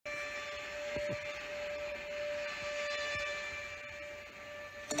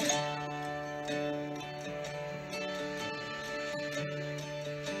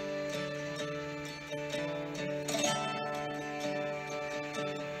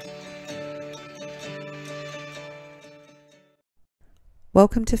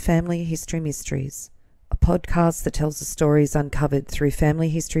Welcome to Family History Mysteries, a podcast that tells the stories uncovered through family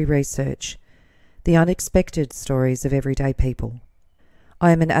history research, the unexpected stories of everyday people. I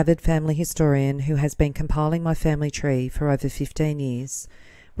am an avid family historian who has been compiling my family tree for over 15 years,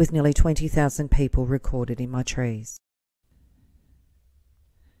 with nearly 20,000 people recorded in my trees.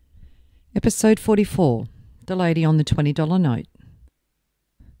 Episode 44, The Lady on the $20 Note.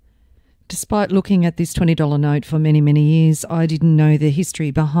 Despite looking at this $20 note for many, many years, I didn't know the history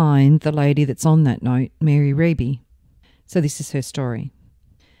behind the lady that's on that note, Mary Haydock. So this is her story.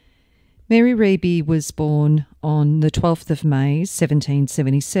 Mary Haydock was born on the 12th of May,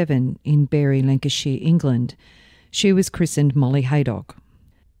 1777 in Bury, Lancashire, England. She was christened Molly Haydock.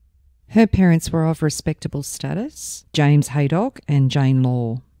 Her parents were of respectable status, James Haydock and Jane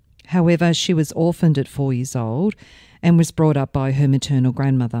Law. However, she was orphaned at 4 years old and was brought up by her maternal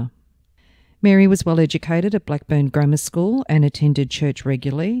grandmother. Mary was well educated at Blackburn Grammar School and attended church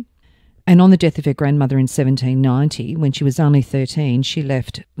regularly. And on the death of her grandmother in 1790, when she was only 13, she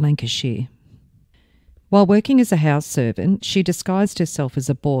left Lancashire. While working as a house servant, she disguised herself as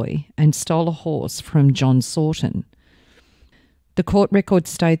a boy and stole a horse from John Sawton. The court records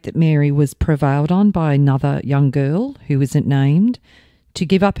state that Mary was prevailed on by another young girl, who isn't named, to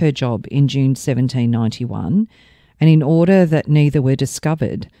give up her job in June 1791, and in order that neither were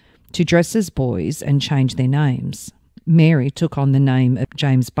discovered, to dress as boys and change their names. Mary took on the name of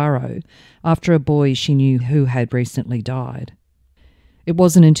James Burrow after a boy she knew who had recently died. It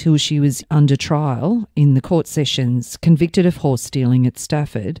wasn't until she was under trial in the court sessions, convicted of horse stealing at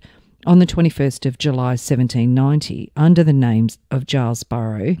Stafford on the 21st of July 1790, under the names of Giles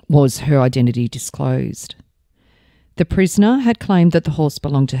Burrow, was her identity disclosed. The prisoner had claimed that the horse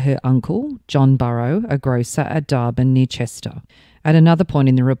belonged to her uncle, John Burrow, a grocer at Darbin near Chester. At another point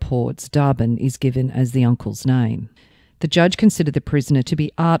in the reports, Darbin is given as the uncle's name. The judge considered the prisoner to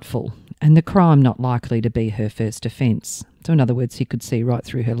be artful and the crime not likely to be her first offence. So in other words, he could see right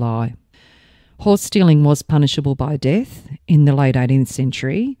through her lie. Horse stealing was punishable by death. In the late 18th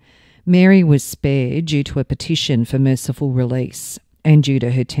century, Mary was spared due to a petition for merciful release and due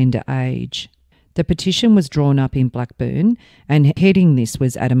to her tender age. The petition was drawn up in Blackburn, and heading this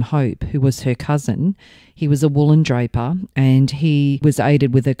was Adam Hope, who was her cousin. He was a woolen draper, and he was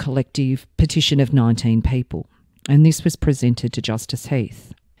aided with a collective petition of 19 people. And this was presented to Justice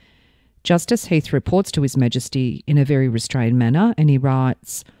Heath. Justice Heath reports to His Majesty in a very restrained manner, and he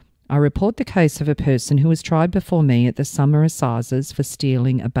writes, "I report the case of a person who was tried before me at the summer assizes for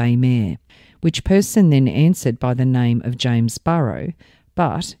stealing a bay mare, which person then answered by the name of James Burrow,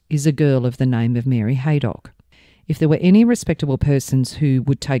 but is a girl of the name of Mary Haydock. If there were any respectable persons who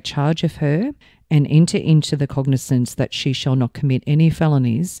would take charge of her and enter into the cognizance that she shall not commit any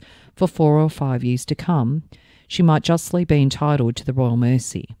felonies for 4 or 5 years to come, she might justly be entitled to the royal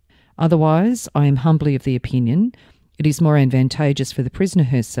mercy. Otherwise, I am humbly of the opinion it is more advantageous for the prisoner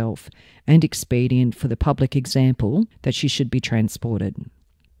herself and expedient for the public example that she should be transported."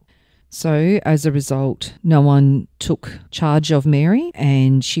 So, as a result, no one took charge of Mary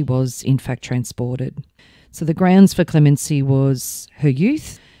and she was in fact transported. So the grounds for clemency was her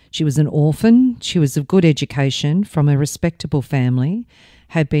youth. She was an orphan. She was of good education from a respectable family,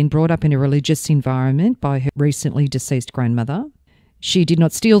 had been brought up in a religious environment by her recently deceased grandmother. She did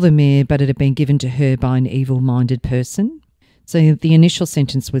not steal the mare, but it had been given to her by an evil-minded person. So the initial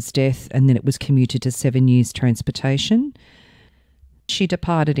sentence was death, and then it was commuted to 7 years transportation. She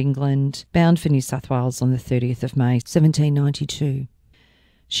departed England, bound for New South Wales on the 30th of May, 1792.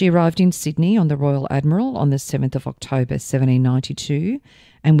 She arrived in Sydney on the Royal Admiral on the 7th of October, 1792,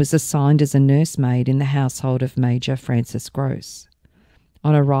 and was assigned as a nursemaid in the household of Major Francis Grose.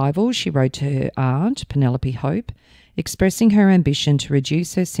 On arrival, she wrote to her aunt, Penelope Hope, expressing her ambition to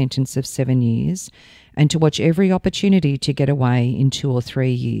reduce her sentence of 7 years and to watch every opportunity to get away in 2 or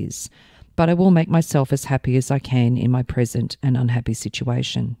 3 years, but I will make myself as happy as I can in my present and unhappy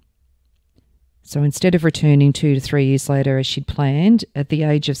situation. So instead of returning 2 to 3 years later as she'd planned, at the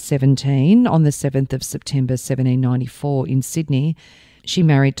age of 17, on the 7th of September 1794 in Sydney, she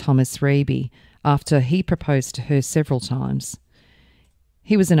married Thomas Reibey after he proposed to her several times.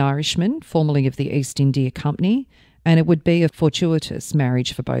 He was an Irishman, formerly of the East India Company, and it would be a fortuitous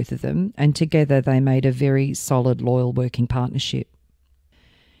marriage for both of them, and together they made a very solid, loyal working partnership.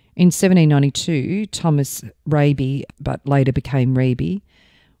 In 1792, Thomas Reibey, but later became Reibey,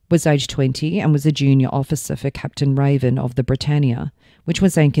 was aged 20 and was a junior officer for Captain Raven of the Britannia, which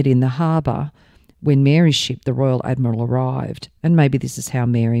was anchored in the harbour when Mary's ship, the Royal Admiral, arrived, and maybe this is how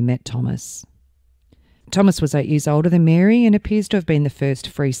Mary met Thomas. Thomas was 8 years older than Mary and appears to have been the first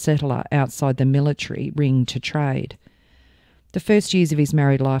free settler outside the military ring to trade. The first years of his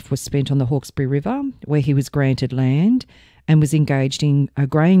married life were spent on the Hawkesbury River, where he was granted land and was engaged in a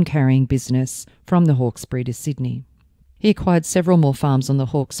grain-carrying business from the Hawkesbury to Sydney. He acquired several more farms on the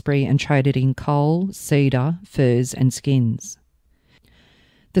Hawkesbury and traded in coal, cedar, furs and skins.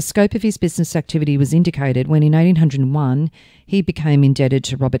 The scope of his business activity was indicated when in 1801 he became indebted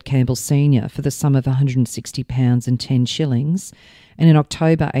to Robert Campbell Sr. for the sum of £160 and 10 shillings, and in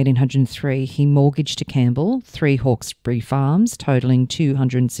October 1803 he mortgaged to Campbell 3 Hawkesbury farms totalling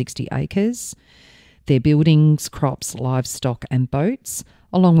 260 acres, their buildings, crops, livestock and boats,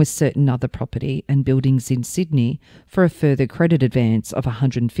 along with certain other property and buildings in Sydney for a further credit advance of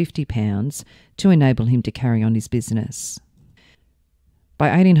 £150 to enable him to carry on his business. By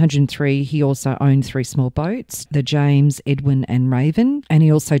 1803, he also owned 3 small boats, the James, Edwin and Raven, and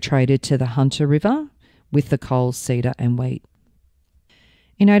he also traded to the Hunter River with the coal, cedar and wheat.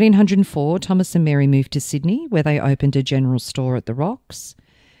 In 1804, Thomas and Mary moved to Sydney, where they opened a general store at the Rocks.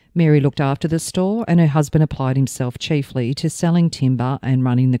 Mary looked after the store and her husband applied himself chiefly to selling timber and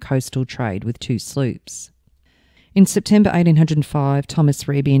running the coastal trade with 2 sloops. In September 1805, Thomas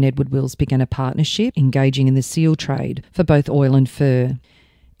Reibey and Edward Wills began a partnership engaging in the seal trade for both oil and fur.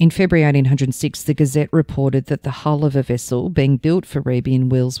 In February 1806, the Gazette reported that the hull of a vessel being built for Reibey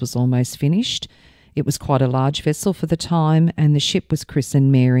and Wills was almost finished. It was quite a large vessel for the time, and the ship was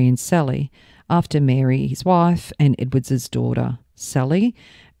christened Mary and Sally, after Mary, his wife, and Edwards's daughter, Sally,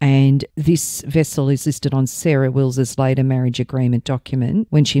 and this vessel is listed on Sarah Wills's later marriage agreement document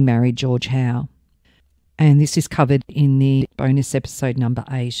when she married George Howe. And this is covered in the bonus episode number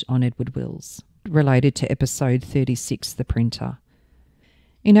 8 on Edward Wills, related to episode 36, The Printer.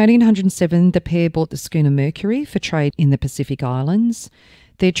 In 1807, the pair bought the schooner Mercury for trade in the Pacific Islands.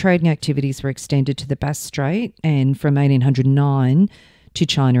 Their trading activities were extended to the Bass Strait and from 1809 to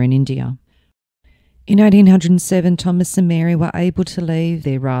China and India. In 1807, Thomas and Mary were able to leave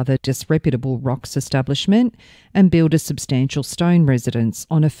their rather disreputable Rocks establishment and build a substantial stone residence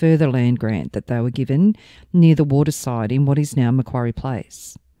on a further land grant that they were given near the waterside in what is now Macquarie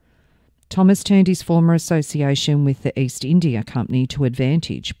Place. Thomas turned his former association with the East India Company to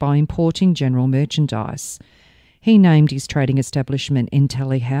advantage by importing general merchandise. He named his trading establishment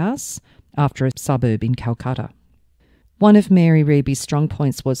Entelly House after a suburb in Calcutta. One of Mary Reibey's strong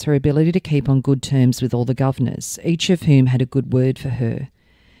points was her ability to keep on good terms with all the governors, each of whom had a good word for her.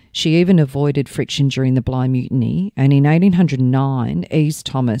 She even avoided friction during the Bligh Mutiny and in 1809 eased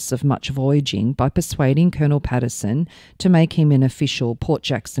Thomas of much voyaging by persuading Colonel Patterson to make him an official Port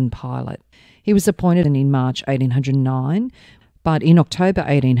Jackson pilot. He was appointed in March 1809, but in October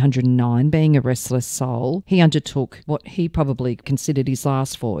 1809, being a restless soul, he undertook what he probably considered his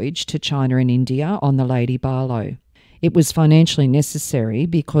last voyage to China and India on the Lady Barlow. It was financially necessary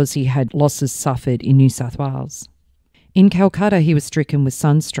because he had losses suffered in New South Wales. In Calcutta, he was stricken with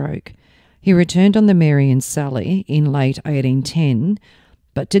sunstroke. He returned on the Mary and Sally in late 1810,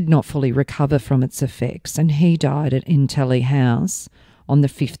 but did not fully recover from its effects, and he died at Entelly House on the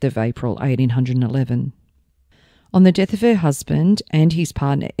 5th of April 1811. On the death of her husband and his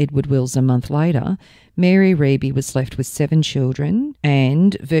partner Edward Wills a month later, Mary Reibey was left with 7 children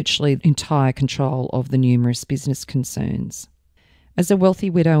and virtually entire control of the numerous business concerns. As a wealthy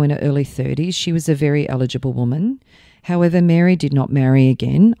widow in her early 30s, she was a very eligible woman. However, Mary did not marry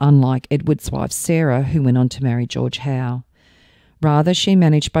again, unlike Edward's wife Sarah, who went on to marry George Howe. Rather, she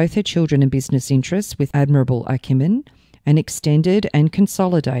managed both her children and business interests with admirable acumen and extended and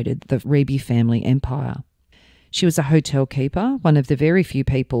consolidated the Reibey family empire. She was a hotel keeper, one of the very few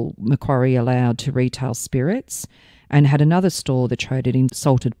people Macquarie allowed to retail spirits, and had another store that traded in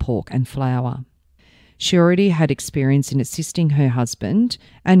salted pork and flour. She already had experience in assisting her husband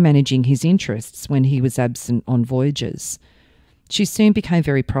and managing his interests when he was absent on voyages. She soon became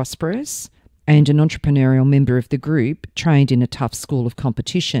very prosperous and an entrepreneurial member of the group, trained in a tough school of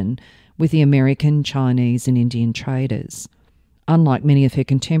competition with the American, Chinese and Indian traders. Unlike many of her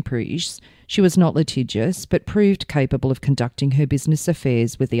contemporaries, she was not litigious but proved capable of conducting her business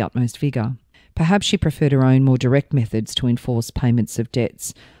affairs with the utmost vigour. Perhaps she preferred her own more direct methods to enforce payments of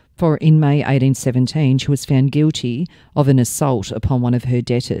debts, for in May 1817 she was found guilty of an assault upon one of her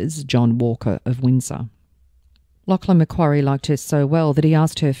debtors, John Walker of Windsor. Lachlan Macquarie liked her so well that he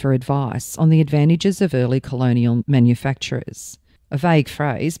asked her for advice on the advantages of early colonial manufacturers. A vague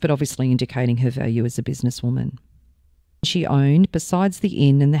phrase, but obviously indicating her value as a businesswoman. She owned, besides the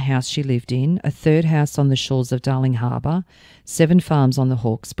inn and the house she lived in, a third house on the shores of Darling Harbour, 7 farms on the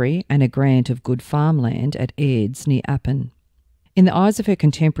Hawkesbury, and a grant of good farmland at Aids near Appin. In the eyes of her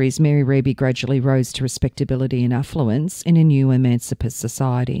contemporaries, Mary Reibey gradually rose to respectability and affluence in a new emancipist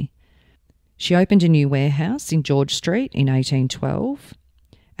society. She opened a new warehouse in George Street in 1812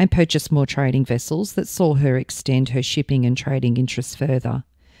 and purchased more trading vessels that saw her extend her shipping and trading interests further.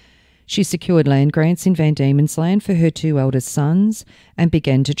 She secured land grants in Van Diemen's Land for her 2 eldest sons and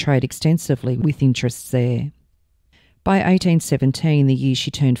began to trade extensively with interests there. By 1817, the year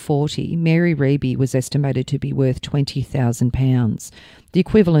she turned 40, Mary Reibey was estimated to be worth £20,000, the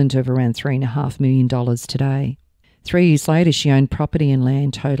equivalent of around $3.5 million today. 3 years later, she owned property and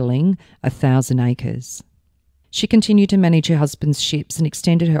land totalling 1,000 acres. She continued to manage her husband's ships and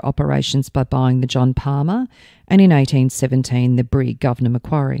extended her operations by buying the John Palmer and in 1817 the brig Governor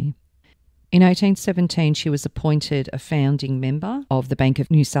Macquarie. In 1817, she was appointed a founding member of the Bank of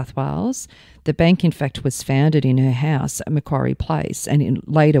New South Wales. The bank, in fact, was founded in her house at Macquarie Place and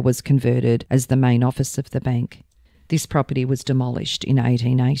later was converted as the main office of the bank. This property was demolished in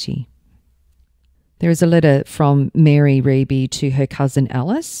 1880. There is a letter from Mary Reibey to her cousin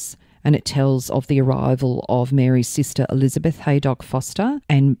Alice, and it tells of the arrival of Mary's sister Elizabeth Haydock Foster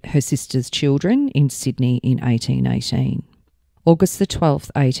and her sister's children in Sydney in 1818. August the 12th,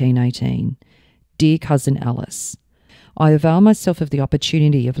 1818. Dear Cousin Alice, I avail myself of the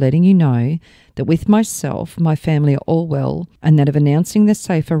opportunity of letting you know that with myself, my family are all well, and that of announcing the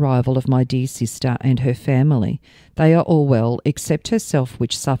safe arrival of my dear sister and her family. They are all well, except herself,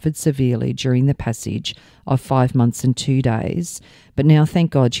 which suffered severely during the passage of 5 months and 2 days, but now, thank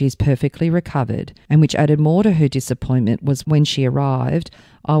God, she is perfectly recovered, and which added more to her disappointment was when she arrived,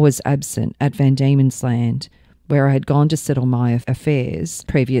 I was absent at Van Diemen's Land, where I had gone to settle my affairs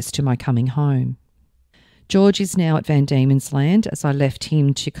previous to my coming home. George is now at Van Diemen's Land, as I left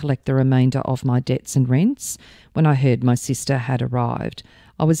him to collect the remainder of my debts and rents. When I heard my sister had arrived,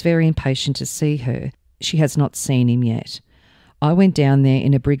 I was very impatient to see her. She has not seen him yet. I went down there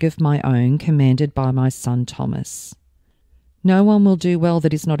in a brig of my own, commanded by my son Thomas. No one will do well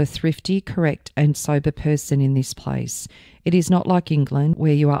that is not a thrifty, correct and sober person in this place. It is not like England,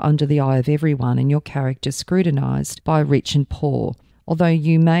 where you are under the eye of everyone and your character scrutinised by rich and poor, although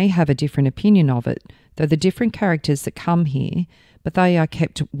you may have a different opinion of it, though the different characters that come here, but they are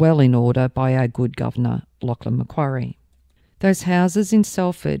kept well in order by our good Governor, Lachlan Macquarie. Those houses in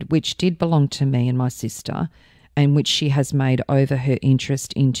Salford, which did belong to me and my sister, and which she has made over her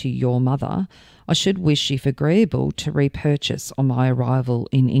interest into your mother, I should wish, if agreeable, to repurchase on my arrival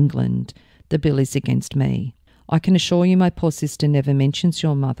in England. The bill is against me. I can assure you my poor sister never mentions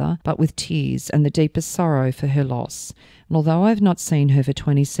your mother, but with tears and the deepest sorrow for her loss. And although I have not seen her for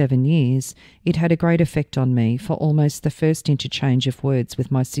 27 years, it had a great effect on me, for almost the first interchange of words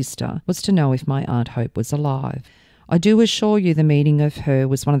with my sister was to know if my Aunt Hope was alive. I do assure you the meeting of her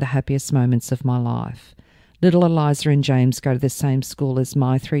was one of the happiest moments of my life. Little Eliza and James go to the same school as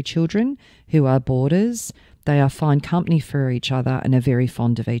my 3 children, who are boarders. They are fine company for each other and are very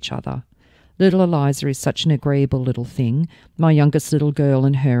fond of each other. Little Eliza is such an agreeable little thing. My youngest little girl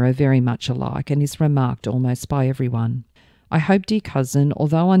and her are very much alike and is remarked almost by everyone. I hope, dear cousin,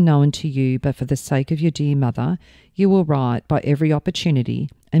 although unknown to you, but for the sake of your dear mother, you will write by every opportunity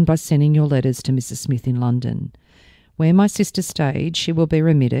and by sending your letters to Mrs. Smith in London. Where my sister stayed, she will be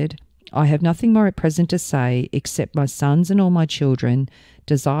remitted. I have nothing more at present to say, except my sons and all my children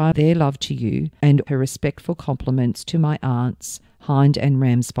desire their love to you, and her respectful compliments to my aunts, Hind and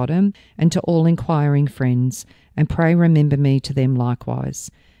Ramsbottom, and to all inquiring friends, and pray remember me to them likewise.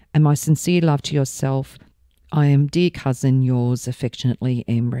 And my sincere love to yourself. I am, dear cousin, yours affectionately,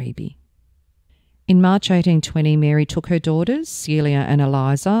 M. Reibey. In March 1820, Mary took her daughters, Celia and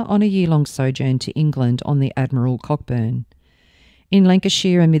Eliza, on a year-long sojourn to England on the Admiral Cockburn. In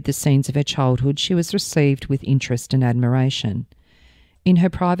Lancashire, amid the scenes of her childhood, she was received with interest and admiration. In her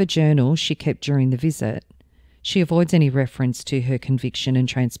private journal she kept during the visit, she avoids any reference to her conviction and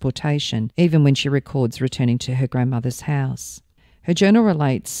transportation, even when she records returning to her grandmother's house. Her journal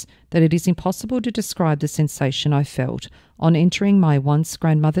relates that it is impossible to describe the sensation I felt on entering my once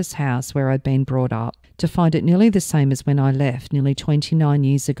grandmother's house where I'd been brought up, to find it nearly the same as when I left nearly 29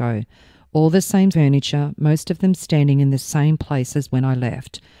 years ago. All the same furniture, most of them standing in the same place as when I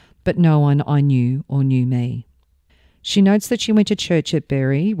left, but no one I knew or knew me. She notes that she went to church at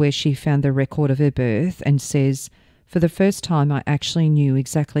Bury, where she found the record of her birth, and says, "For the first time I actually knew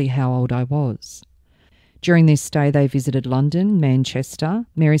exactly how old I was." During this stay they visited London, Manchester,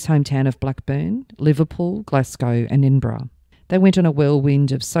 Mary's hometown of Blackburn, Liverpool, Glasgow and Edinburgh. They went on a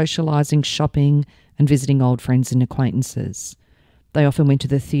whirlwind of socialising, shopping and visiting old friends and acquaintances. They often went to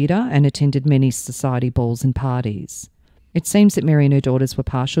the theatre and attended many society balls and parties. It seems that Mary and her daughters were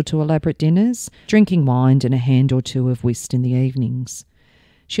partial to elaborate dinners, drinking wine and a hand or two of whist in the evenings.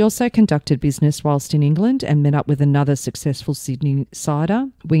 She also conducted business whilst in England and met up with another successful Sydney sider,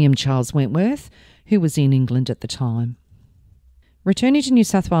 William Charles Wentworth, who was in England at the time. Returning to New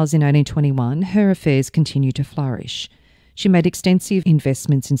South Wales in 1821, her affairs continued to flourish. She made extensive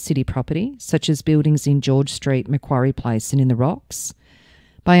investments in city property, such as buildings in George Street, Macquarie Place and in the Rocks.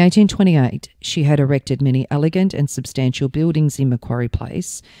 By 1828, she had erected many elegant and substantial buildings in Macquarie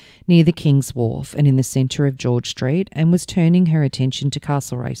Place, near the King's Wharf and in the centre of George Street, and was turning her attention to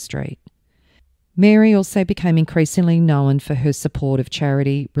Castlereagh Street. Mary also became increasingly known for her support of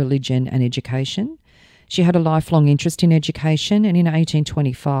charity, religion and education. She had a lifelong interest in education, and in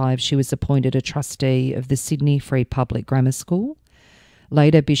 1825 she was appointed a trustee of the Sydney Free Public Grammar School.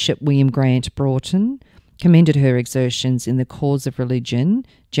 Later, Bishop William Grant Broughton commended her exertions in the cause of religion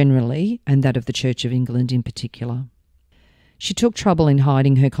generally and that of the Church of England in particular. She took trouble in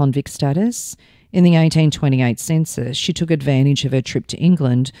hiding her convict status. In the 1828 census, she took advantage of her trip to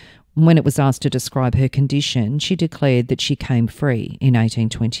England. When it was asked to describe her condition, she declared that she came free in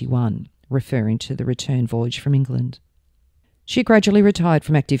 1821, referring to the return voyage from England. She gradually retired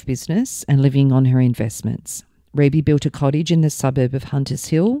from active business and living on her investments. Reibey built a cottage in the suburb of Hunters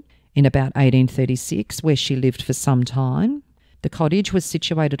Hill in about 1836, where she lived for some time. The cottage was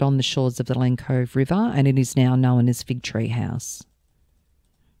situated on the shores of the Lancove River, and it is now known as Fig Tree House.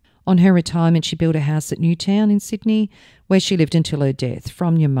 On her retirement, she built a house at Newtown in Sydney, where she lived until her death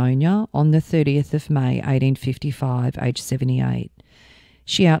from pneumonia on the 30th of May 1855, aged 78.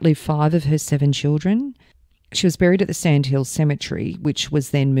 She outlived 5 of her 7 children. She was buried at the Sandhill Cemetery, which was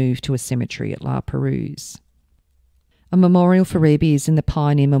then moved to a cemetery at La Perouse. A memorial for Reibey is in the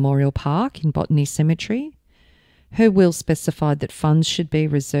Pioneer Memorial Park in Botany Cemetery. Her will specified that funds should be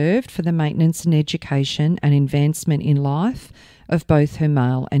reserved for the maintenance and education and advancement in life of both her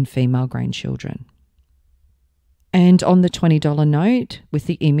male and female grandchildren. And on the $20 note, with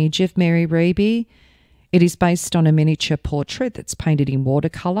the image of Mary Reibey, it is based on a miniature portrait that's painted in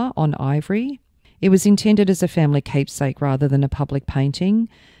watercolour on ivory. It was intended as a family keepsake rather than a public painting,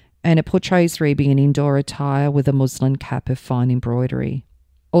 and it portrays Reibey in indoor attire with a muslin cap of fine embroidery.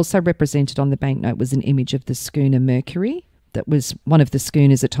 Also represented on the banknote was an image of the schooner Mercury. That was one of the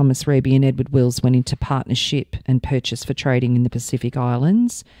schooners that Thomas Reibey and Edward Wills went into partnership and purchased for trading in the Pacific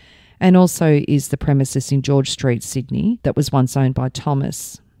Islands, and also is the premises in George Street, Sydney, that was once owned by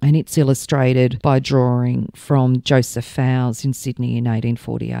Thomas, and it's illustrated by a drawing from Joseph Fowles in Sydney in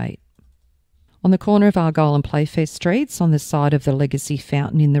 1848. On the corner of Argyle and Playfair Streets, on the side of the Legacy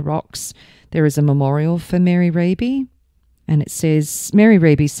Fountain in the Rocks, there is a memorial for Mary Reibey, and it says, Mary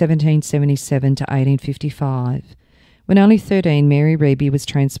Reibey, 1777 to 1855. When only 13, Mary Reibey was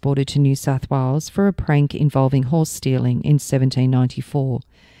transported to New South Wales for a prank involving horse stealing in 1794.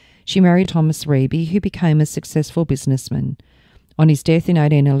 She married Thomas Reibey, who became a successful businessman. On his death in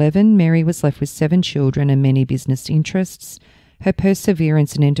 1811, Mary was left with 7 children and many business interests. Her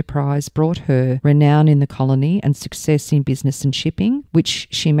perseverance and enterprise brought her renown in the colony and success in business and shipping, which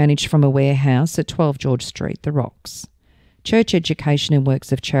she managed from a warehouse at 12 George Street, The Rocks. Church education and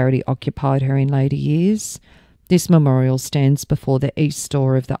works of charity occupied her in later years. This memorial stands before the east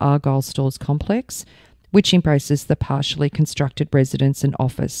door of the Argyle Stores complex, which embraces the partially constructed residence and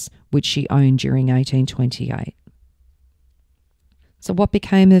office which she owned during 1828. So what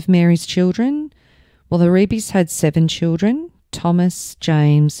became of Mary's children? Well, the Reibeys had 7 children: Thomas,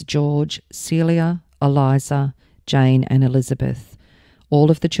 James, George, Celia, Eliza, Jane and Elizabeth. All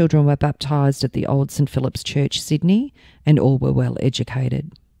of the children were baptised at the Old St Philip's Church, Sydney, and all were well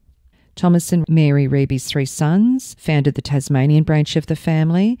educated. Thomas and Mary Reibey's 3 sons founded the Tasmanian branch of the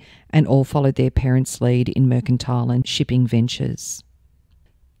family, and all followed their parents' lead in mercantile and shipping ventures.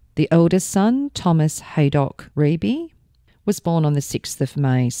 The eldest son, Thomas Haydock Reibey, was born on the 6th of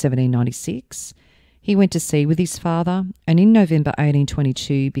May 1796. He went to sea with his father, and in November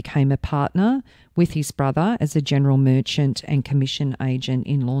 1822 became a partner with his brother as a general merchant and commission agent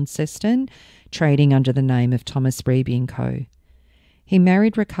in Launceston, trading under the name of Thomas Reibey & Co. He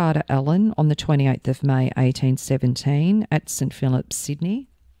married Ricarda Allen on the 28th of May 1817 at St Philip's, Sydney,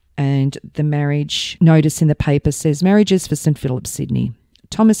 and the marriage notice in the paper says, "Marriages for St Philip's, Sydney.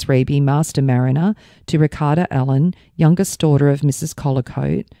 Thomas Reibey, Master Mariner, to Ricarda Allen, youngest daughter of Mrs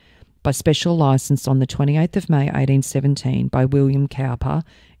Collicoat, by special licence on the 28th of May 1817 by William Cowper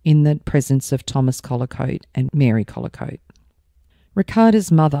in the presence of Thomas Collicoat and Mary Collicoat."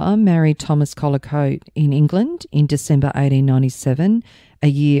 Ricarda's mother married Thomas Collicoat in England in December 1897, a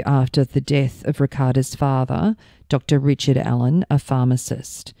year after the death of Ricarda's father, Dr. Richard Allen, a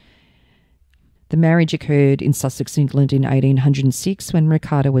pharmacist. The marriage occurred in Sussex, England in 1806 when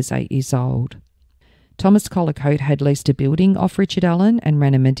Ricarda was 8 years old. Thomas Collicoat had leased a building off Richard Allen and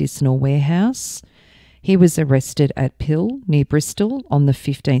ran a medicinal warehouse. He was arrested at Pill, near Bristol, on the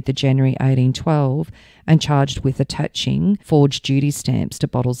 15th of January 1812 and charged with attaching forged duty stamps to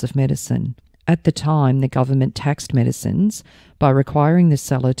bottles of medicine. At the time, the government taxed medicines by requiring the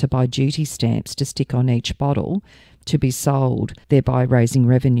seller to buy duty stamps to stick on each bottle to be sold, thereby raising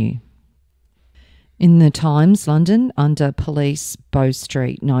revenue. In the Times, London, under police, Bow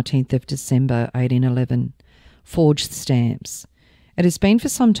Street, 19th of December 1811. Forged stamps. It has been for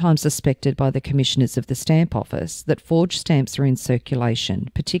some time suspected by the commissioners of the Stamp Office that forged stamps are in circulation,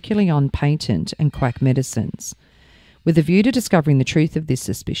 particularly on patent and quack medicines. With a view to discovering the truth of this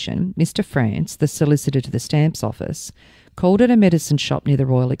suspicion, Mr. France, the solicitor to the Stamps Office, called at a medicine shop near the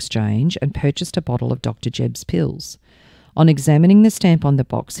Royal Exchange and purchased a bottle of Dr. Jebb's pills. On examining the stamp on the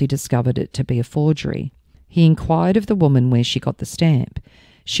box, he discovered it to be a forgery. He inquired of the woman where she got the stamp.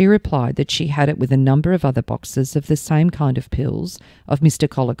 She replied that she had it with a number of other boxes of the same kind of pills of Mr.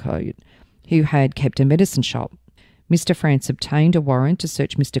 Collicoat, who had kept a medicine shop. Mr. France obtained a warrant to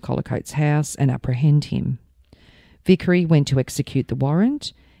search Mr. Collicoat's house and apprehend him. Vickery went to execute the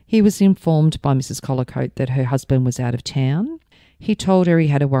warrant. He was informed by Mrs. Collicoat that her husband was out of town. He told her he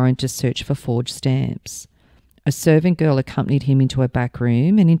had a warrant to search for forged stamps. A servant girl accompanied him into a back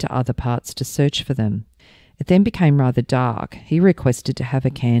room and into other parts to search for them. It then became rather dark. He requested to have a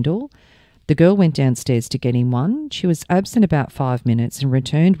candle. The girl went downstairs to get him one. She was absent about 5 minutes and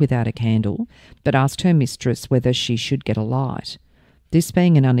returned without a candle, but asked her mistress whether she should get a light. This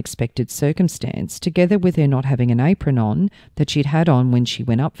being an unexpected circumstance, together with her not having an apron on that she'd had on when she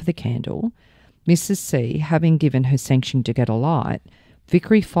went up for the candle, Mrs. C, having given her sanction to get a light,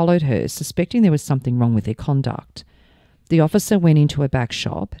 Vickery followed her, suspecting there was something wrong with their conduct. The officer went into a back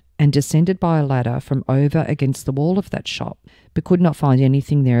shop and descended by a ladder from over against the wall of that shop, but could not find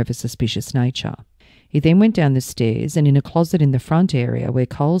anything there of a suspicious nature. He then went down the stairs, and in a closet in the front area where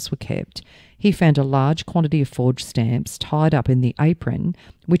coals were kept, he found a large quantity of forged stamps tied up in the apron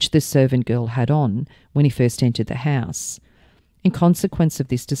which the servant girl had on when he first entered the house. In consequence of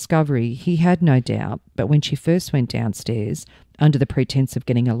this discovery, he had no doubt, but when she first went downstairs, under the pretence of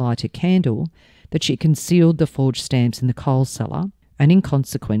getting a lighted candle, that she concealed the forged stamps in the coal cellar, and in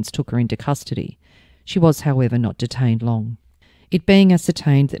consequence took her into custody. She was, however, not detained long. It being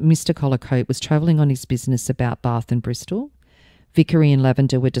ascertained that Mr. Collicoat was travelling on his business about Bath and Bristol, Vickery and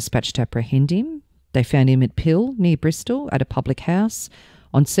Lavender were dispatched to apprehend him. They found him at Pill, near Bristol, at a public house.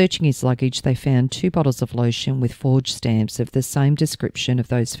 On searching his luggage, they found 2 bottles of lotion with forged stamps of the same description of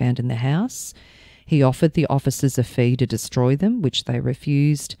those found in the house. He offered the officers a fee to destroy them, which they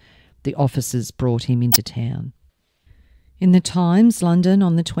refused. The officers brought him into town. In the Times, London,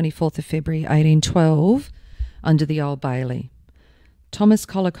 on the 24th of February 1812, under the Old Bailey. Thomas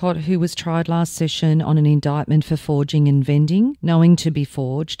Collicoat, who was tried last session on an indictment for forging and vending, knowing to be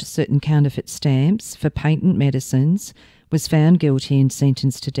forged certain counterfeit stamps for patent medicines, was found guilty and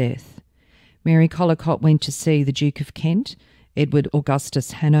sentenced to death. Mary Collicoat went to see the Duke of Kent, Edward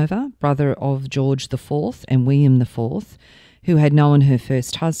Augustus Hanover, brother of George IV and William IV, who had known her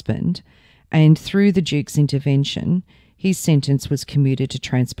first husband, and through the Duke's intervention, his sentence was commuted to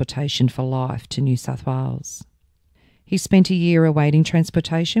transportation for life to New South Wales. He spent a year awaiting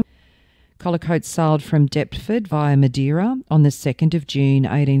transportation. Collicoat sailed from Deptford via Madeira on the 2nd of June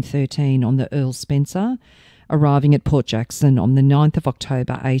 1813 on the Earl Spencer, arriving at Port Jackson on the 9th of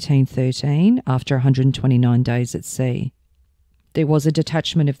October 1813 after 129 days at sea. There was a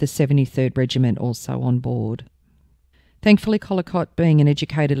detachment of the 73rd Regiment also on board. Thankfully, Collicoat, being an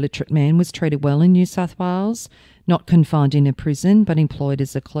educated, literate man, was treated well in New South Wales, not confined in a prison but employed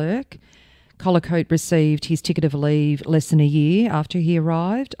as a clerk. Collicoat received his ticket of leave less than a year after he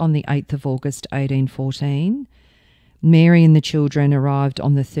arrived on the 8th of August 1814. Mary and the children arrived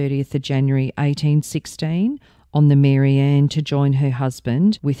on the 30th of January 1816 on the Mary Ann to join her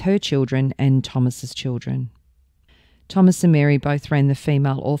husband with her children and Thomas's children. Thomas and Mary both ran the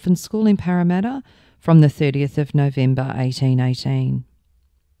female orphan school in Parramatta from the 30th of November 1818.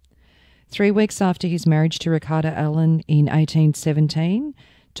 3 weeks after his marriage to Ricarda Allen in 1817,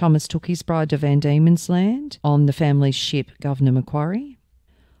 Thomas took his bride to Van Diemen's Land on the family's ship Governor Macquarie.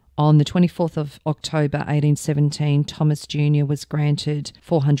 On the 24th of October 1817, Thomas Jr. was granted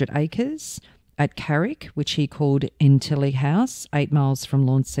 400 acres at Carrick, which he called Entilly House, 8 miles from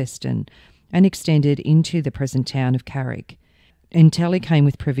Launceston, and extended into the present town of Carrick. Intelli came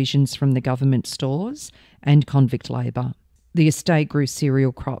with provisions from the government stores and convict labour. The estate grew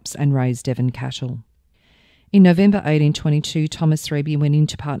cereal crops and raised Devon cattle. In November 1822, Thomas Reibey went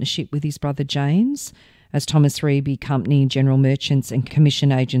into partnership with his brother James as Thomas Reibey Company General Merchants and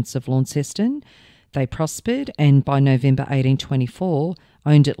Commission Agents of Launceston. They prospered and by November 1824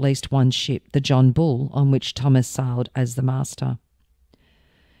 owned at least one ship, the John Bull, on which Thomas sailed as the master.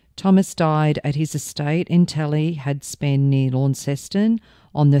 Thomas died at his estate in Telly, Hadspen near Launceston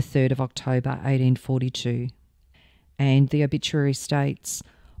on the 3rd of October 1842. And the obituary states,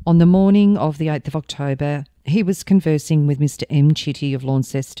 on the morning of the 8th of October, he was conversing with Mr. M. Chitty of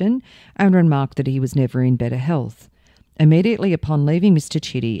Launceston and remarked that he was never in better health. Immediately upon leaving Mr.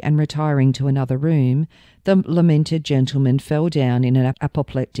 Chitty and retiring to another room, the lamented gentleman fell down in an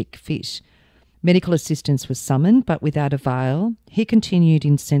apoplectic fit. Medical assistance was summoned, but without avail. He continued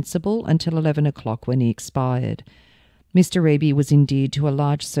insensible until 11 o'clock when he expired. Mr. Reibey was endeared to a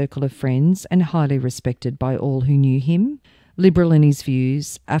large circle of friends and highly respected by all who knew him. Liberal in his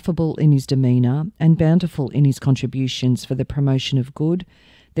views, affable in his demeanour, and bountiful in his contributions for the promotion of good,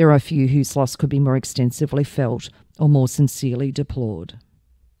 there are few whose loss could be more extensively felt or more sincerely deplored.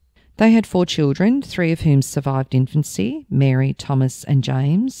 They had 4 children, 3 of whom survived infancy, Mary, Thomas and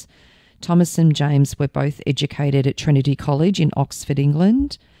James. Thomas and James were both educated at Trinity College in Oxford,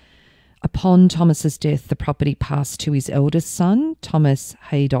 England. Upon Thomas's death, the property passed to his eldest son, Thomas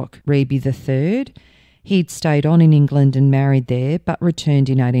Haydock Reibey III. He'd stayed on in England and married there, but returned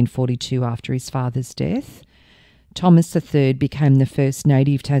in 1842 after his father's death. Thomas III became the first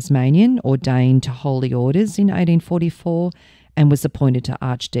native Tasmanian ordained to holy orders in 1844 and was appointed to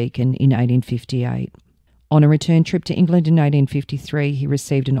Archdeacon in 1858. On a return trip to England in 1853, he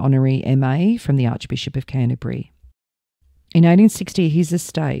received an honorary MA from the Archbishop of Canterbury. In 1860, his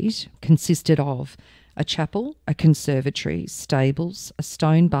estate consisted of a chapel, a conservatory, stables, a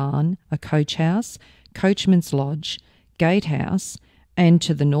stone barn, a coach house, coachman's lodge, gatehouse, and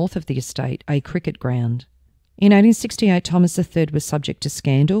to the north of the estate, a cricket ground. In 1868, Thomas III was subject to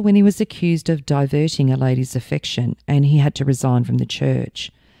scandal when he was accused of diverting a lady's affection, and he had to resign from the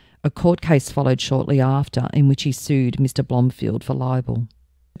church. A court case followed shortly after, in which he sued Mr. Blomfield for libel.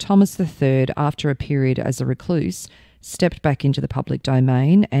 Thomas III, after a period as a recluse, stepped back into the public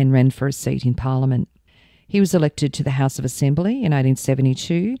domain and ran for a seat in Parliament. He was elected to the House of Assembly in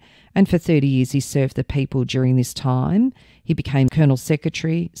 1872, and for 30 years he served the people during this time. He became Colonel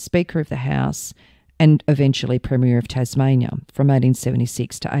Secretary, Speaker of the House, and eventually Premier of Tasmania from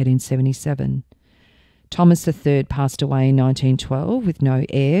 1876 to 1877. Thomas III passed away in 1912 with no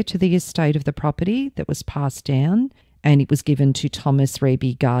heir to the estate of the property that was passed down, and it was given to Thomas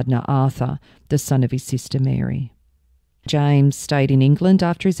Reibey Gardner Arthur, the son of his sister Mary. James stayed in England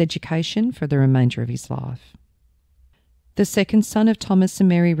after his education for the remainder of his life. The second son of Thomas and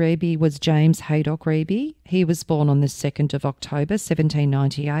Mary Reibey was James Haydock Reibey. He was born on the 2nd of October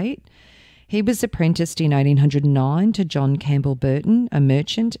 1798. He was apprenticed in 1809 to John Campbell Burton, a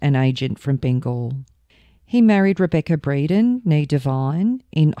merchant and agent from Bengal. He married Rebecca Breeden, née Devine,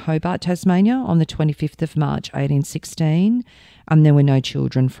 in Hobart, Tasmania on the 25th of March 1816, and there were no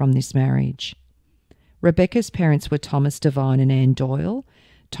children from this marriage. Rebecca's parents were Thomas Devine and Anne Doyle.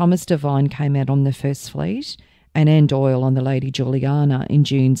 Thomas Devine came out on the First Fleet and Anne Doyle on the Lady Juliana in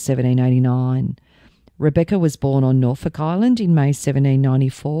June 1789. Rebecca was born on Norfolk Island in May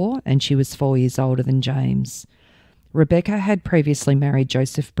 1794 and she was 4 years older than James. Rebecca had previously married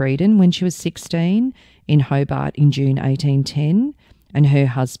Joseph Breeden when she was 16 in Hobart in June 1810, and her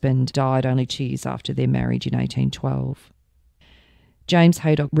husband died only 2 years after their marriage in 1812. James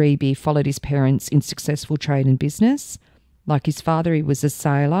Haydock Reibey followed his parents in successful trade and business. Like his father, he was a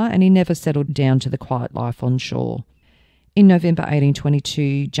sailor and he never settled down to the quiet life on shore. In November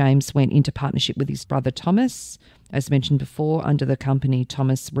 1822, James went into partnership with his brother Thomas, as mentioned before, under the company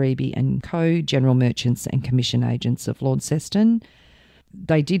Thomas Reibey and Co., General Merchants and Commission Agents of Launceston.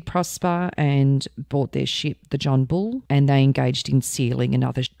 They did prosper and bought their ship, the John Bull, and they engaged in sealing and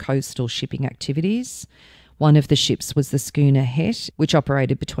other coastal shipping activities. One of the ships was the schooner Het, which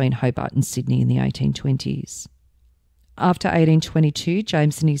operated between Hobart and Sydney in the 1820s. After 1822,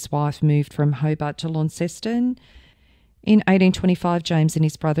 James and his wife moved from Hobart to Launceston. In 1825, James and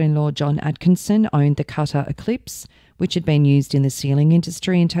his brother-in-law John Atkinson owned the cutter Eclipse, which had been used in the sealing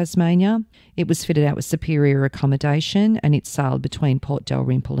industry in Tasmania. It was fitted out with superior accommodation and it sailed between Port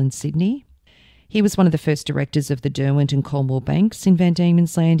Dalrymple and Sydney. He was one of the first directors of the Derwent and Cornwall Banks in Van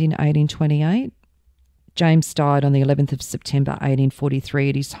Diemen's Land in 1828. James died on the 11th of September 1843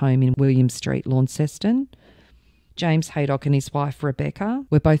 at his home in William Street, Launceston. James Haydock and his wife Rebecca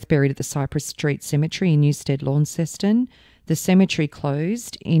were both buried at the Cypress Street Cemetery in Newstead, Launceston. The cemetery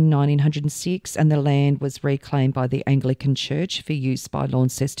closed in 1906 and the land was reclaimed by the Anglican Church for use by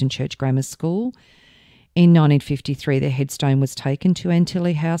Launceston Church Grammar School. In 1953, the headstone was taken to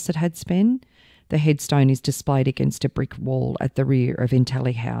Antilly House at Hadspen. The headstone is displayed against a brick wall at the rear of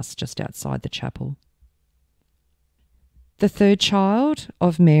Antilly House, just outside the chapel. The third child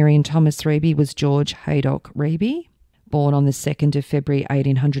of Mary and Thomas Reibey was George Haydock Reibey, born on the 2nd of February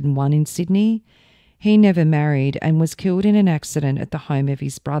 1801 in Sydney. He never married and was killed in an accident at the home of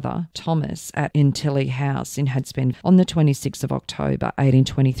his brother, Thomas, at Antilly House in Hadspen on the 26th of October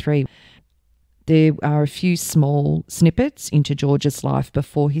 1823. There are a few small snippets into George's life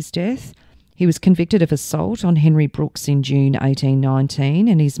before his death. He was convicted of assault on Henry Brooks in June 1819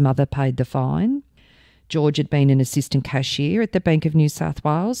 and his mother paid the fine. George had been an assistant cashier at the Bank of New South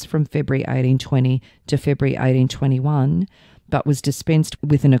Wales from February 1820 to February 1821, but was dispensed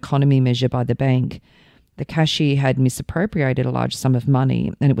with an economy measure by the bank. The cashier had misappropriated a large sum of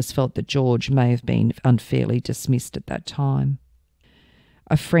money, and it was felt that George may have been unfairly dismissed at that time.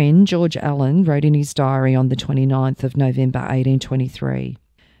 A friend, George Allen, wrote in his diary on the 29th of November 1823,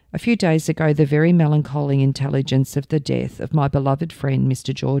 "A few days ago, the very melancholy intelligence of the death of my beloved friend,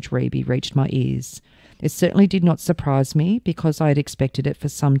 Mr. George Reibey, reached my ears. It certainly did not surprise me, because I had expected it for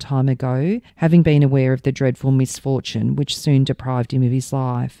some time ago, having been aware of the dreadful misfortune which soon deprived him of his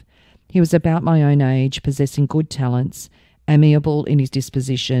life. He was about my own age, possessing good talents, amiable in his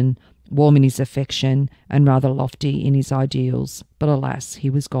disposition, warm in his affection, and rather lofty in his ideals. But alas,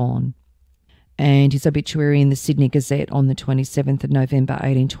 he was gone." And his obituary in the Sydney Gazette on the 27th of November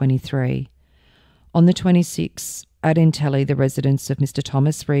 1823. On the 26th, at Antilly, the residence of Mr.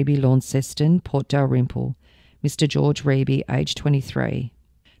 Thomas Reibey, Launceston, Port Dalrymple, Mr. George Reibey, aged 23.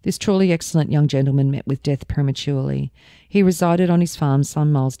 This truly excellent young gentleman met with death prematurely. He resided on his farm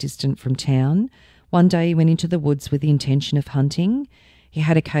some miles distant from town. One day he went into the woods with the intention of hunting. He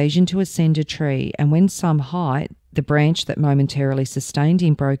had occasion to ascend a tree, and when some height, the branch that momentarily sustained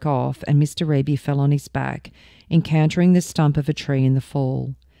him broke off, and Mr. Reibey fell on his back, encountering the stump of a tree in the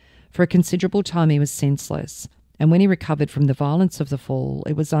fall. For a considerable time he was senseless, and when he recovered from the violence of the fall,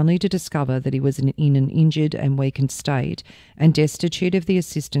 it was only to discover that he was in an injured and weakened state, and destitute of the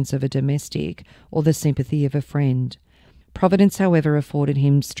assistance of a domestic or the sympathy of a friend. Providence, however, afforded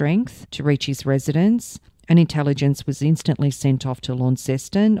him strength to reach his residence, and intelligence was instantly sent off to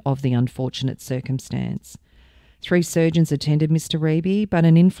Launceston of the unfortunate circumstance. 3 surgeons attended Mr. Reibey, but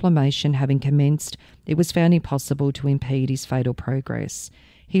an inflammation having commenced, it was found impossible to impede his fatal progress.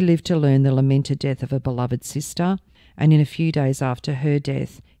 He lived to learn the lamented death of a beloved sister, and in a few days after her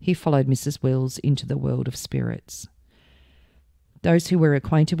death, he followed Mrs. Wills into the world of spirits. Those who were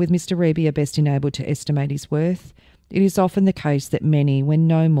acquainted with Mr. Reibey are best enabled to estimate his worth. It is often the case that many, when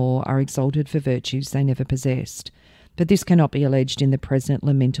no more, are exalted for virtues they never possessed, but this cannot be alleged in the present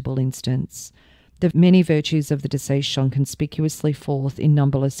lamentable instance. The many virtues of the deceased shone conspicuously forth in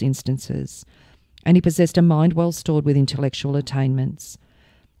numberless instances, and he possessed a mind well stored with intellectual attainments.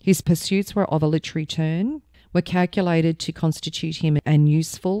 His pursuits were of a literary turn, were calculated to constitute him an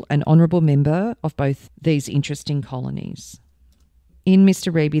useful and honourable member of both these interesting colonies. In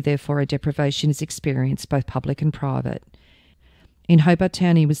Mr. Reibey, therefore, a deprivation is experienced, both public and private. In Hobart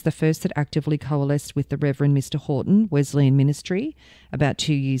Town, he was the first that actively coalesced with the Reverend Mr. Horton, Wesleyan Ministry, about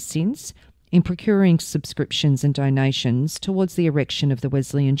 2 years since, in procuring subscriptions and donations towards the erection of the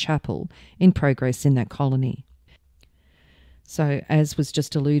Wesleyan Chapel in progress in that colony. So, as was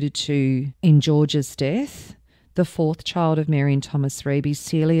just alluded to in George's death, the 4th child of Mary and Thomas Reibey,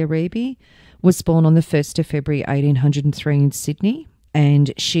 Celia Reibey, was born on the 1st of February 1803 in Sydney,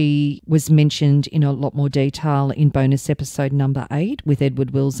 and she was mentioned in a lot more detail in bonus episode number 8 with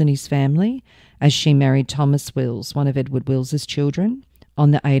Edward Wills and his family, as she married Thomas Wills, one of Edward Wills's children,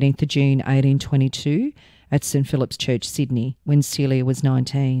 on the 18th of June 1822 at St Philip's Church, Sydney, when Celia was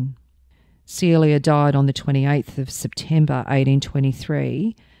 19. Celia died on the 28th of September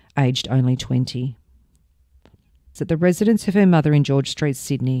 1823, aged only 20. At the residence of her mother in George Street,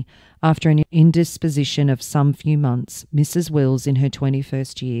 Sydney, after an indisposition of some few months, Mrs. Wills in her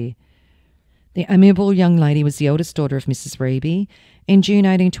 21st year. The amiable young lady was the eldest daughter of Mrs. Reibey. In June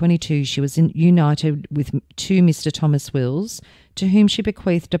 1822, she was united to Mr. Thomas Wills, to whom she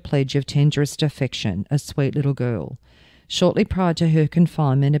bequeathed a pledge of tenderest affection, a sweet little girl. Shortly prior to her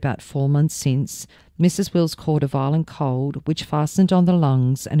confinement, about 4 months since, Mrs. Wills caught a violent cold, which fastened on the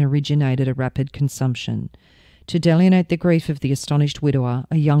lungs and originated a rapid consumption. To delineate the grief of the astonished widower,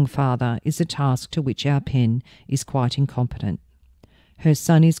 a young father, is a task to which our pen is quite incompetent. Her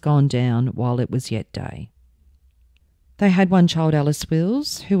sun is gone down while it was yet day. They had one child, Alice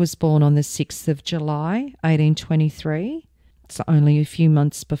Wills, who was born on the 6th of July, 1823. That's only a few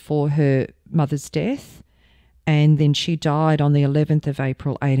months before her mother's death. And then she died on the 11th of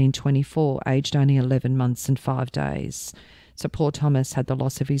April, 1824, aged only 11 months and 5 days. So poor Thomas had the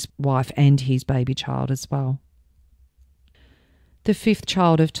loss of his wife and his baby child as well. The fifth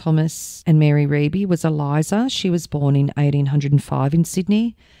child of Thomas and Mary Reibey was Eliza. She was born in 1805 in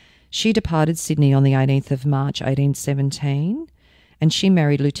Sydney. She departed Sydney on the 18th of March, 1817, and she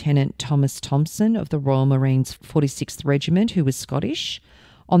married Lieutenant Thomas Thompson of the Royal Marines 46th Regiment, who was Scottish,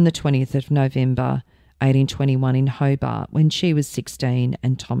 on the 20th of November, 1821 in Hobart, when she was 16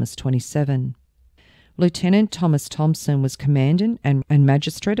 and Thomas 27. Lieutenant Thomas Thompson was Commandant and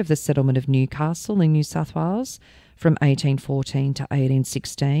Magistrate of the settlement of Newcastle in New South Wales from 1814 to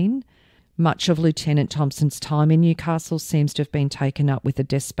 1816. Much of Lieutenant Thompson's time in Newcastle seems to have been taken up with the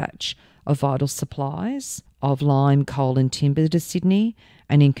dispatch of vital supplies of lime, coal and timber to Sydney,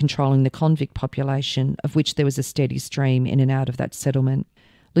 and in controlling the convict population, of which there was a steady stream in and out of that settlement.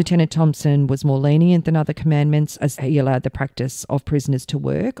 Lieutenant Thompson was more lenient than other commandments, as he allowed the practice of prisoners to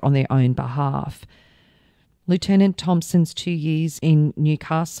work on their own behalf. Lieutenant Thompson's 2 years in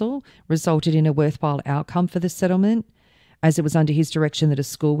Newcastle resulted in a worthwhile outcome for the settlement, as it was under his direction that a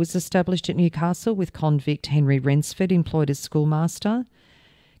school was established at Newcastle, with convict Henry Rensford employed as schoolmaster.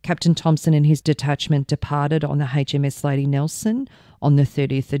 Captain Thompson and his detachment departed on the HMS Lady Nelson on the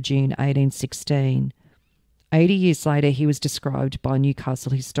 30th of June 1816. 80 years later, he was described by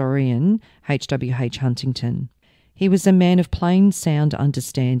Newcastle historian H.W.H. Huntington. He was a man of plain, sound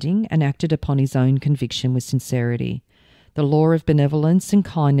understanding and acted upon his own conviction with sincerity. The law of benevolence and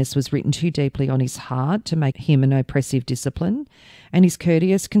kindness was written too deeply on his heart to make him an oppressive discipline, and his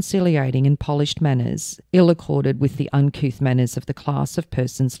courteous, conciliating and polished manners ill accorded with the uncouth manners of the class of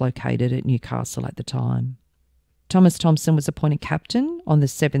persons located at Newcastle at the time. Thomas Thompson was appointed captain on the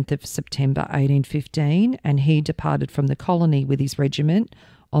 7th of September 1815, and he departed from the colony with his regiment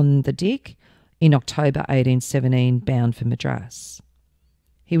on the Dick in October 1817, bound for Madras.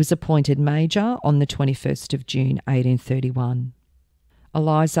 He was appointed Major on the 21st of June 1831.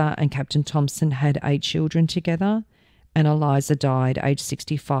 Eliza and Captain Thompson had 8 children together, and Eliza died aged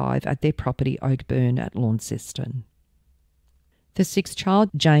 65 at their property Oakburn at Launceston. The sixth child,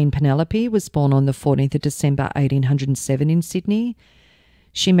 Jane Penelope, was born on the 14th of December 1807 in Sydney.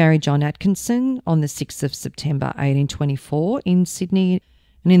 She married John Atkinson on the 6th of September 1824 in Sydney,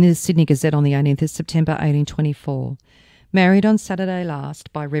 and in the Sydney Gazette on the 18th of September 1824. Married on Saturday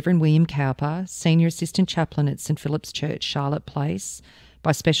last by Reverend William Cowper, Senior Assistant Chaplain at St Philip's Church, Charlotte Place,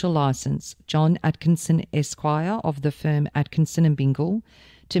 by special licence, John Atkinson Esquire of the firm Atkinson and Bingle,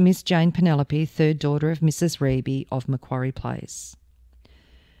 to Miss Jane Penelope, third daughter of Mrs Reibey of Macquarie Place.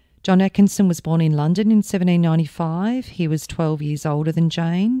 John Atkinson was born in London in 1795. He was 12 years older than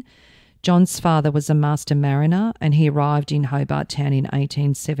Jane. John's father was a master mariner, and he arrived in Hobart Town in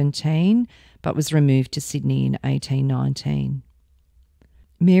 1817, but was removed to Sydney in 1819.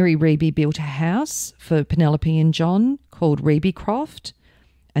 Mary Reibey built a house for Penelope and John called Reibeycroft,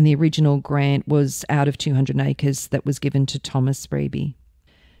 and the original grant was out of 200 acres that was given to Thomas Reibey.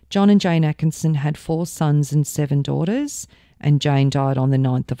 John and Jane Atkinson had 4 sons and 7 daughters, and Jane died on the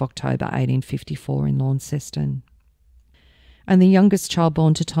 9th of October 1854 in Launceston. And the youngest child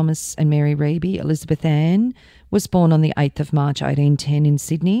born to Thomas and Mary Reibey, Elizabeth Ann, was born on the 8th of March 1810 in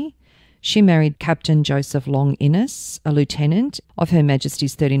Sydney. She married Captain Joseph Long Innes, a lieutenant of Her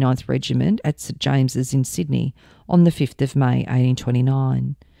Majesty's 39th Regiment at St James's in Sydney, on the 5th of May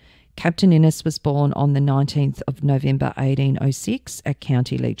 1829. Captain Innes was born on the 19th of November 1806 at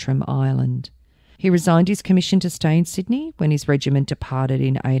County Leitrim, Ireland. He resigned his commission to stay in Sydney when his regiment departed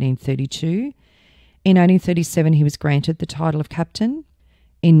in 1832. In 1837 he was granted the title of captain.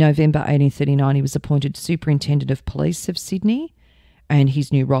 In November 1839 he was appointed Superintendent of Police of Sydney, and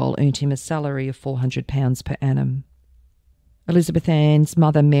his new role earned him a salary of £400 per annum. Elizabeth Ann's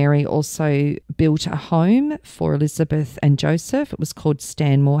mother Mary also built a home for Elizabeth and Joseph. It was called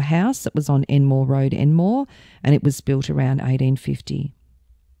Stanmore House. It was on Enmore Road, Enmore, and it was built around 1850.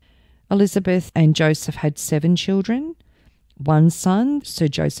 Elizabeth and Joseph had 7 children. One son, Sir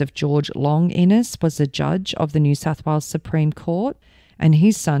Joseph George Long Innes, was a judge of the New South Wales Supreme Court, and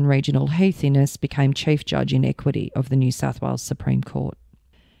his son, Reginald Heath Innes, became Chief Judge in Equity of the New South Wales Supreme Court.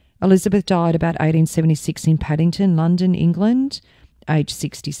 Elizabeth died about 1876 in Paddington, London, England, aged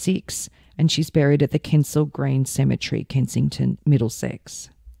 66, and she's buried at the Kensal Green Cemetery, Kensington,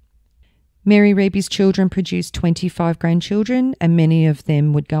 Middlesex. Mary Reibey's children produced 25 grandchildren, and many of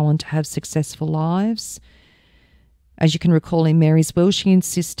them would go on to have successful lives. As you can recall, in Mary's will, she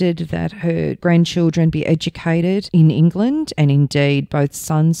insisted that her grandchildren be educated in England, and indeed both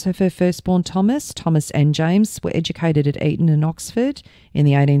sons of her firstborn Thomas and James, were educated at Eton and Oxford in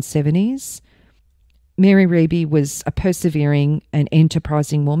the 1870s. Mary Reibey was a persevering and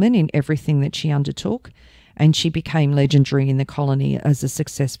enterprising woman in everything that she undertook, and she became legendary in the colony as a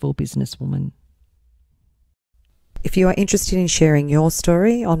successful businesswoman. If you are interested in sharing your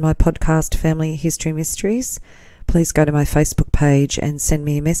story on my podcast, Family History Mysteries, please go to my Facebook page and send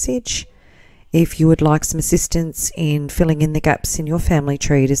me a message. If you would like some assistance in filling in the gaps in your family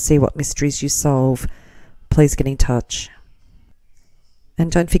tree to see what mysteries you solve, please get in touch.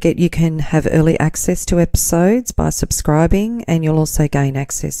 And don't forget, you can have early access to episodes by subscribing, and you'll also gain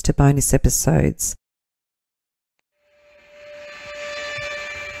access to bonus episodes